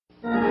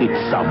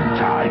It's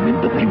sometime in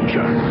the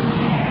future.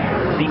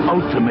 The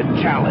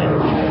ultimate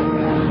challenge.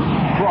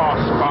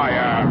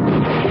 Crossfire.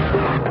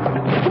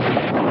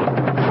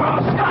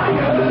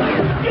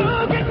 Crossfire.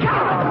 You get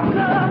caught.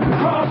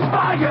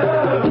 Crossfire.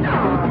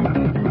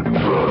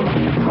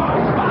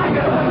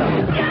 Crossfire.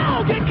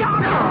 You get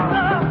caught.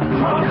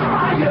 Crossfire.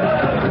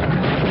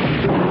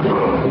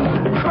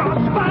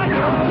 Crossfire.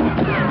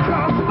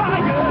 Crossfire.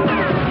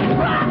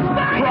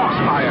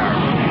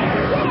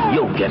 Crossfire.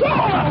 You'll get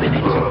caught up in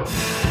it.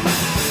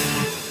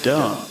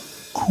 Dumb.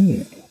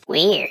 Cool.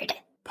 Weird.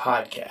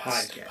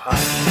 Podcast.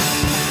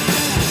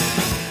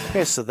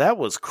 Okay, so that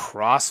was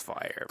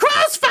Crossfire.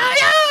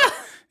 Crossfire!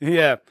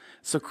 Yeah.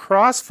 So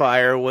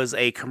Crossfire was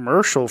a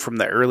commercial from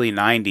the early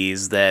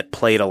 90s that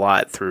played a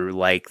lot through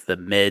like the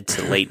mid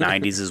to late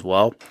 90s as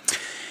well.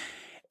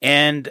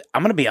 And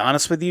I'm going to be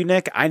honest with you,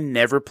 Nick, I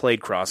never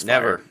played Crossfire.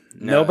 Never.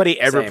 No, Nobody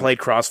ever same. played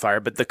Crossfire,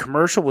 but the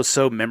commercial was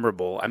so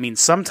memorable. I mean,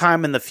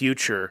 sometime in the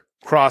future,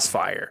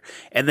 Crossfire.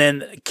 And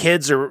then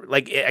kids are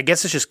like, I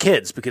guess it's just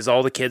kids because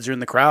all the kids are in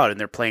the crowd and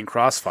they're playing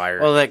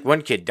Crossfire. Well, like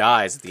one kid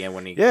dies at the end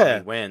when he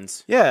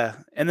wins. Yeah.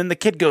 And then the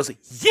kid goes,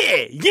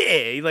 yeah.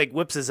 He like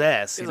whips his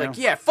ass. He's you like,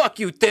 know? yeah, fuck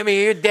you,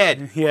 Timmy, you're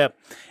dead. Yeah.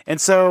 And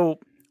so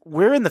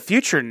we're in the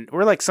future.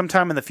 We're like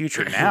sometime in the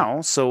future now.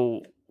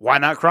 So why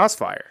not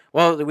Crossfire?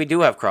 Well, we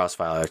do have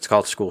Crossfire. It's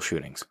called school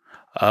shootings.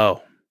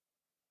 Oh,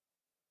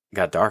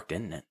 Got dark,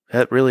 didn't it?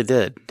 that really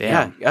did.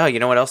 Damn. Yeah. Oh, you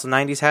know what else the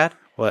 90s had?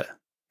 What?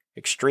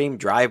 Extreme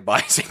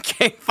drive-bys and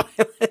gang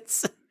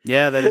violence.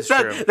 Yeah, that is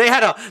true. They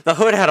had the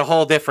Hood had a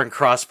whole different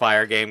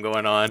Crossfire game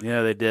going on.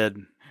 Yeah, they did.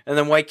 And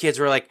then white kids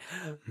were like,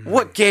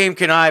 what game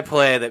can I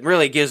play that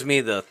really gives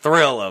me the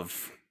thrill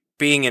of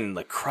being in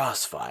the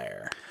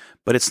Crossfire?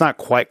 But it's not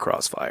quite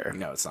Crossfire.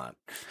 No, it's not.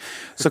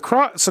 So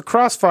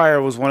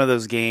Crossfire was one of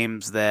those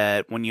games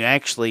that when you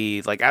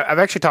actually, like, I've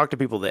actually talked to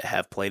people that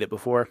have played it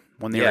before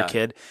when they were a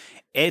kid.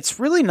 It's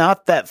really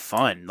not that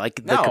fun.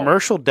 Like, the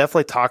commercial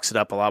definitely talks it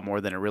up a lot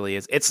more than it really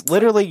is. It's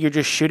literally, you're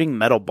just shooting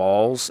metal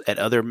balls at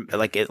other,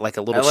 like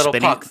a little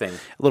spinning, puck thing.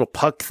 A little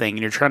puck thing,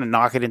 and you're trying to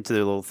knock it into the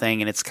little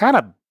thing, and it's kind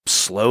of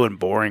slow and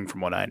boring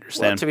from what I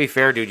understand. Well, to be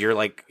fair, dude,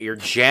 you're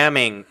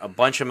jamming a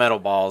bunch of metal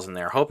balls in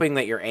there, hoping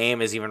that your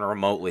aim is even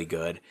remotely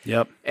good.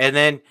 Yep. And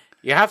then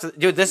you have to,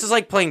 dude, this is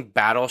like playing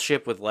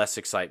Battleship with less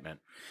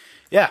excitement.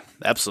 Yeah,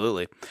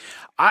 absolutely.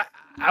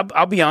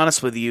 I'll be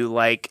honest with you,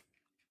 like,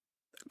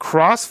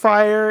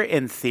 Crossfire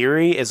in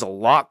theory is a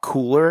lot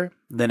cooler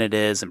than it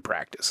is in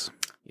practice.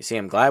 You see,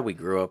 I'm glad we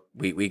grew up.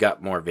 We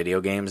got more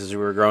video games as we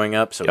were growing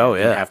up, so we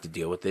didn't have to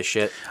deal with this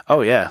shit.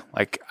 Oh, yeah.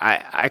 Like,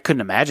 I couldn't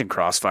imagine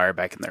Crossfire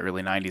back in the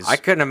early 90s. I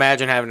couldn't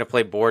imagine having to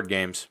play board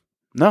games.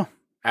 No.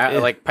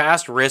 Like,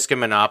 past Risk and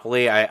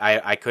Monopoly,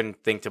 I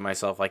couldn't think to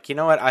myself, like, you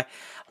know what, I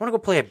want to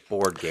go play a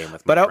board game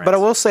with my friends. But I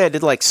will say I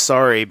did like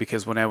Sorry,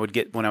 because when I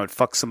would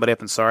fuck somebody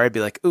up in Sorry, I'd be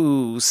like,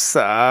 ooh,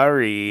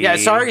 sorry. Yeah,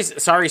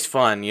 Sorry's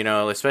fun, you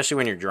know, especially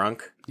when you're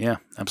drunk. Yeah,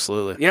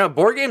 absolutely. You know,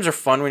 board games are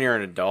fun when you're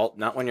an adult,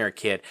 not when you're a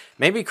kid.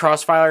 Maybe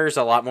Crossfire is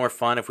a lot more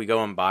fun if we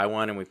go and buy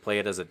one and we play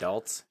it as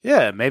adults.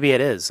 Yeah, maybe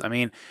it is. I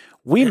mean,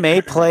 we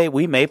may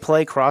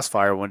play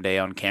Crossfire one day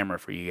on camera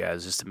for you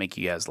guys just to make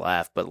you guys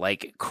laugh. But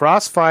like,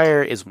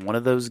 Crossfire is one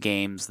of those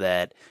games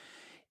that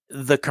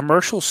the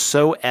commercial's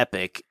so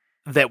epic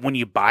that when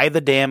you buy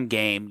the damn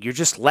game, you're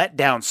just let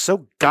down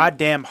so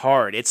goddamn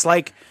hard. It's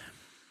like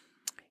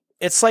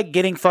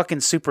getting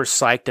fucking super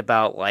psyched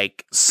about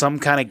like some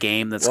kind of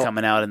game that's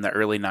coming out in the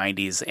early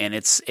 90s, and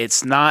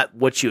it's not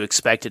what you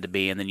expect it to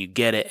be, and then you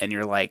get it and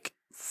you're like,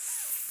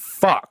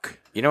 fuck.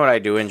 You know what I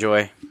do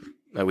enjoy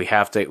that we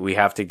have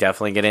to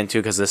definitely get into,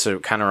 because this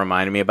kind of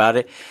reminded me about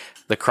it.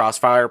 The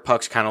Crossfire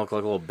pucks kind of look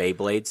like little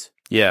Beyblades.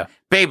 Yeah.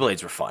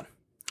 Beyblades were fun.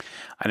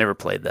 I never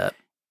played that.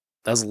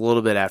 That was a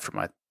little bit after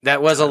my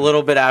That was a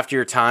little bit after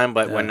your time,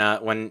 but when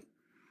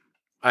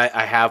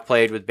I have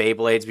played with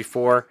Beyblades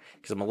before,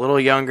 because I'm a little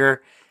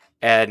younger,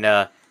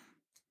 and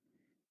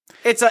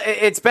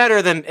it's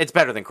better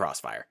than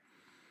Crossfire.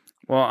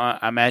 Well,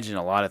 I imagine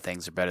a lot of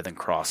things are better than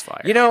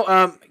Crossfire. You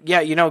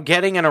know,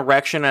 getting an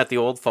erection at the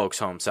old folks'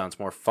 home sounds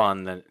more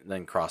fun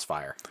than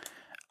Crossfire.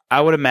 I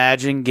would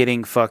imagine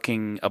getting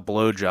fucking a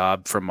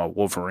blowjob from a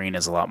Wolverine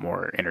is a lot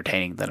more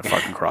entertaining than a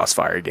fucking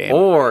Crossfire game.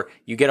 Or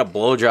you get a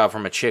blowjob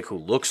from a chick who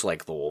looks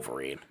like the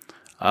Wolverine.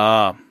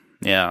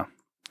 Yeah.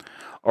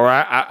 Or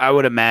I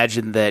would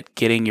imagine that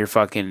getting your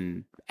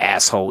fucking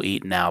asshole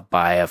eaten out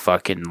by a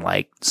fucking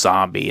like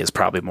zombie is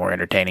probably more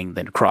entertaining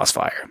than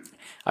Crossfire.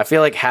 I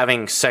feel like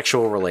having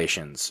sexual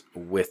relations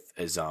with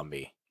a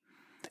zombie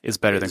is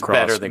better than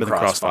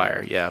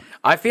Crossfire. Yeah,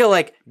 I feel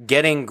like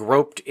getting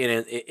groped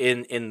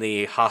in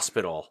the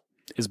hospital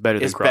is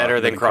better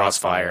than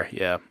Crossfire.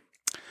 Yeah,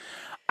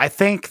 I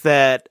think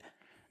that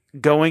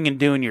going and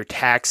doing your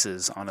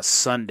taxes on a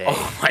Sunday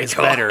is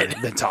better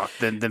than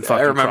fucking Crossfire.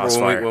 I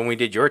remember when we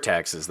did your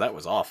taxes, that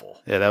was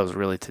awful. Yeah, that was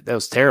really that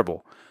was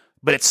terrible.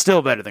 But it's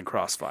still better than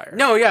Crossfire.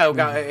 No, yeah,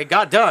 it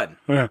got done.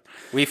 Yeah.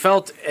 We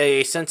felt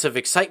a sense of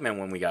excitement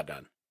when we got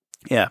done.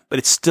 Yeah, but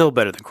it's still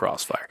better than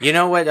Crossfire. You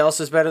know what else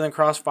is better than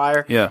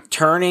Crossfire? Yeah.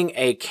 Turning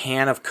a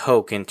can of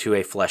Coke into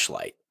a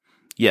fleshlight.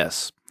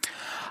 Yes.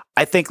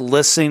 I think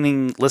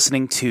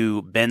listening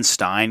to Ben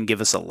Stein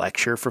give us a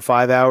lecture for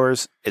 5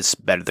 hours is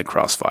better than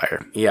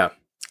Crossfire. Yeah.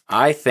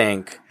 I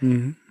think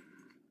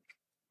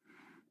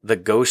the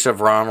ghost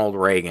of Ronald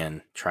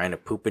Reagan trying to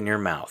poop in your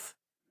mouth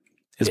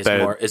is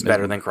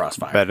better than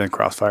Crossfire. Better than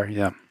Crossfire,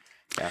 yeah.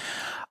 Yeah.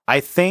 I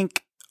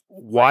think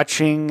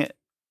watching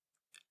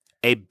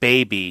a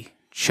baby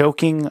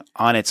choking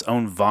on its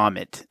own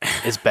vomit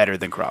is better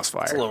than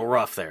Crossfire. It's a little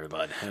rough there,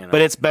 bud. You know.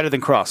 But it's better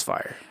than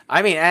Crossfire.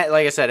 I mean,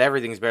 like I said,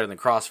 everything's better than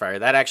Crossfire.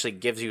 That actually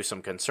gives you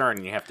some concern,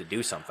 and you have to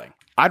do something.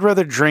 I'd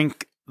rather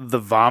drink the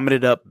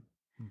vomited up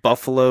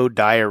buffalo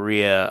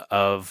diarrhea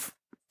of...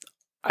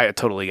 I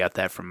totally got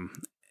that from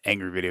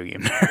Angry Video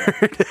Game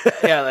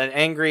Nerd. Yeah, an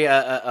angry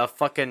a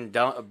fucking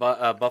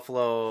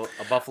buffalo.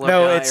 A buffalo.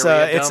 No,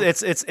 diarrhea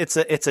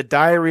it's a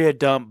diarrhea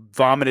dump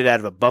vomited out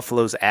of a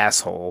buffalo's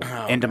asshole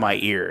into my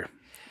ear.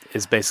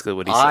 Is basically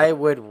what he said. I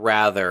would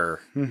rather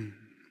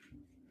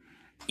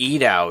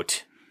eat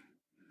out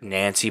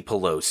Nancy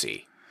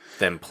Pelosi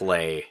than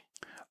play.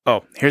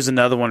 Oh, here's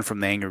another one from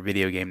the Angry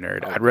Video Game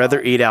Nerd. I'd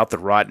rather eat out the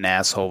rotten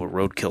asshole of a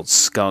roadkill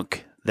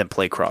skunk than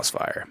play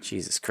Crossfire.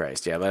 Jesus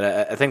Christ, yeah, but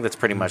I think that's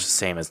pretty much the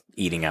same as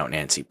eating out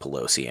Nancy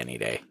Pelosi any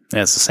day.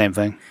 Yeah, it's the same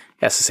thing.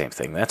 Yeah, it's the same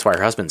thing. That's why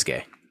her husband's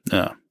gay.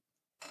 No.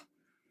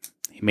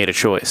 He made a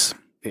choice.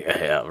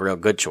 Yeah, a real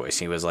good choice.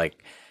 He was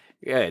like,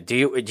 "Yeah, do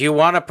you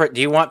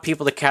want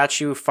people to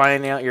catch you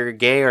finding out you're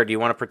gay, or do you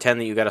want to pretend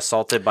that you got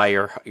assaulted by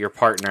your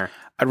partner?"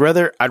 I'd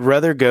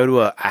rather go to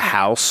a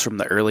house from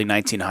the early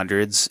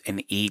 1900s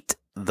and eat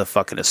the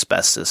fucking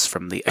asbestos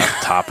from the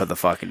top of the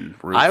fucking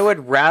roof. I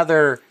would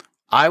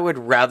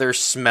rather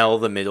smell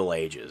the Middle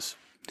Ages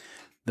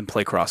than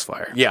play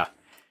Crossfire. Yeah,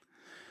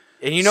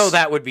 and you know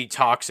that would be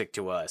toxic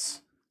to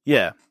us.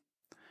 Yeah.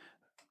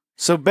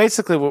 So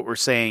basically, what we're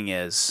saying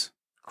is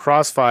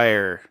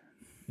Crossfire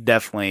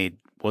definitely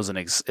wasn't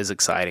as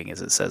exciting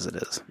as it says it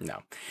is. No.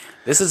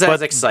 This is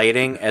as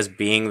exciting as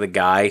being the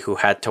guy who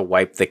had to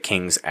wipe the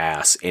king's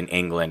ass in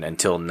England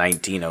until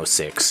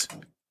 1906.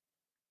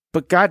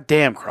 But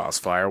goddamn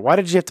Crossfire, why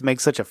did you have to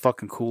make such a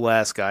fucking cool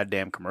ass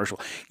goddamn commercial?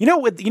 You know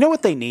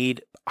what they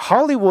need?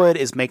 Hollywood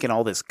is making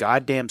all this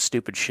goddamn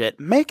stupid shit.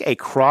 Make a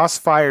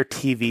Crossfire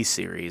TV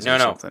series or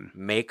something.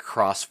 Make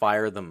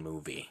Crossfire the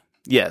movie.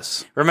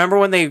 Yes. Remember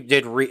when they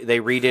redid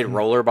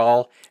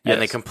Rollerball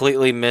and they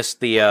completely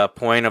missed the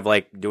point of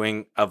what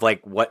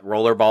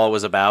Rollerball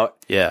was about?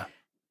 Yeah.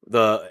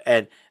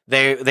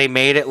 They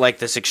made it like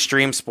this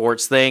extreme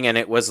sports thing, and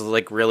it was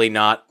like really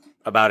not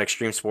about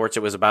extreme sports.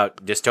 It was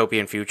about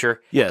dystopian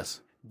future. Yes.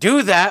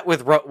 Do that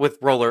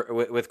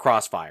with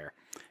Crossfire.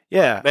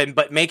 Yeah.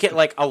 But make it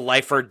like a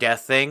life or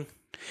death thing.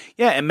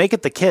 Yeah, and make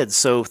it the kids.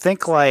 So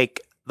think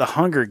like the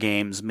Hunger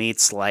Games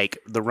meets like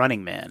the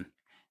Running Man.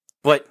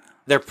 But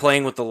they're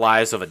playing with the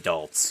lives of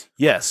adults.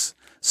 Yes.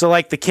 So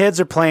like the kids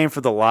are playing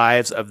for the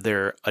lives of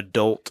their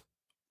adult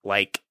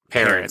like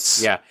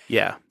parents. Yeah.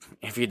 Yeah.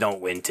 If you don't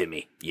win,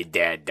 Timmy, your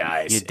dad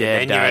dies. Your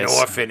dad and dies. You're an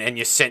orphan and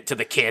you're sent to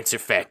the cancer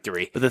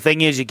factory. But the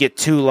thing is, you get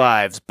 2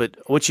 lives. But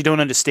what you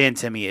don't understand,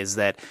 Timmy, is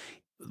that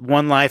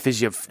one life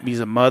is your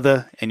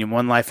mother and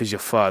one life is your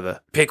father.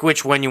 Pick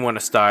which one you want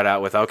to start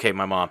out with. Okay,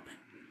 my mom.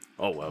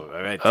 Oh, well,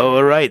 all right. Oh,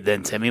 all right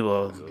then, Timmy.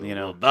 Well, you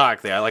know.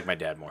 Dark there. I like my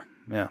dad more.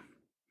 Yeah.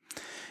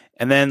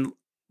 And then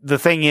the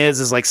thing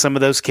is like some of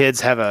those kids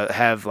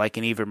have like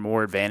an even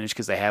more advantage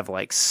because they have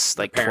like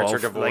 12 parents are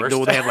divorced.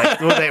 Like,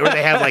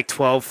 they have like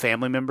 12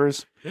 family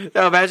members.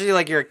 No, imagine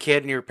like you're a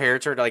kid and your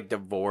parents are like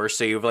divorced,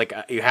 so you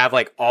have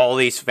like all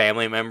these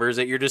family members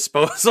at your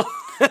disposal.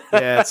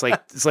 Yeah, it's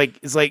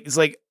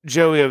like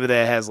Joey over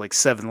there has like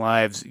 7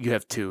 lives. You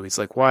have 2. He's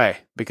like, why?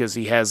 Because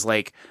he has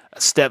like a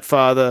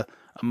stepfather,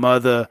 a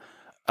mother,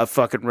 a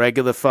fucking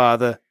regular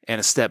father, and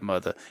a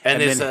stepmother.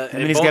 And he's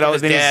got all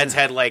his dads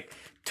had like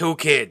 2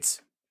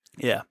 kids.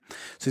 Yeah.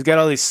 So he's got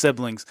all these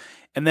siblings.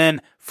 And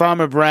then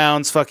Farmer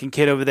Brown's fucking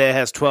kid over there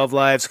has 12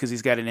 lives because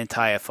he's got an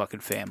entire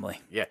fucking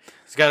family. Yeah.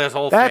 He's got his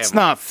whole family. That's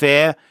not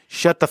fair.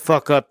 Shut the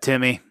fuck up,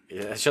 Timmy.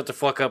 Yeah, shut the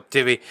fuck up,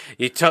 Timmy.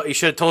 You should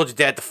have told your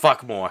dad to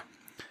fuck more.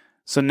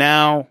 So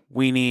now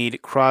we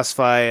need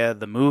Crossfire,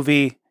 the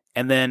movie.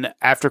 And then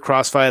after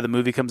Crossfire, the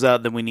movie comes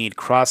out, then we need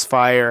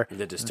Crossfire,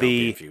 the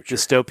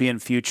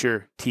dystopian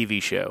future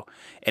TV show.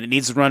 And it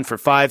needs to run for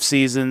 5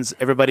 seasons.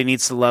 Everybody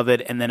needs to love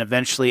it. And then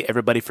eventually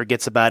everybody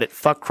forgets about it.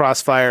 Fuck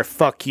Crossfire.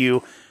 Fuck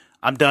you.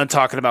 I'm done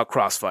talking about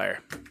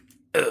Crossfire.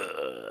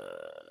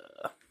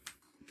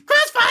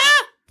 Crossfire!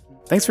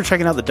 Thanks for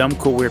checking out the Dumb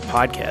Cool Weird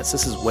podcast.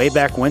 This is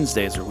Wayback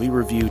Wednesdays, where we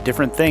review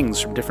different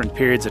things from different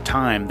periods of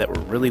time that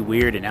were really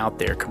weird and out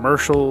there.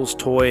 Commercials,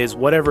 toys,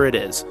 whatever it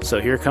is. So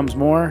here comes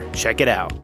more. Check it out.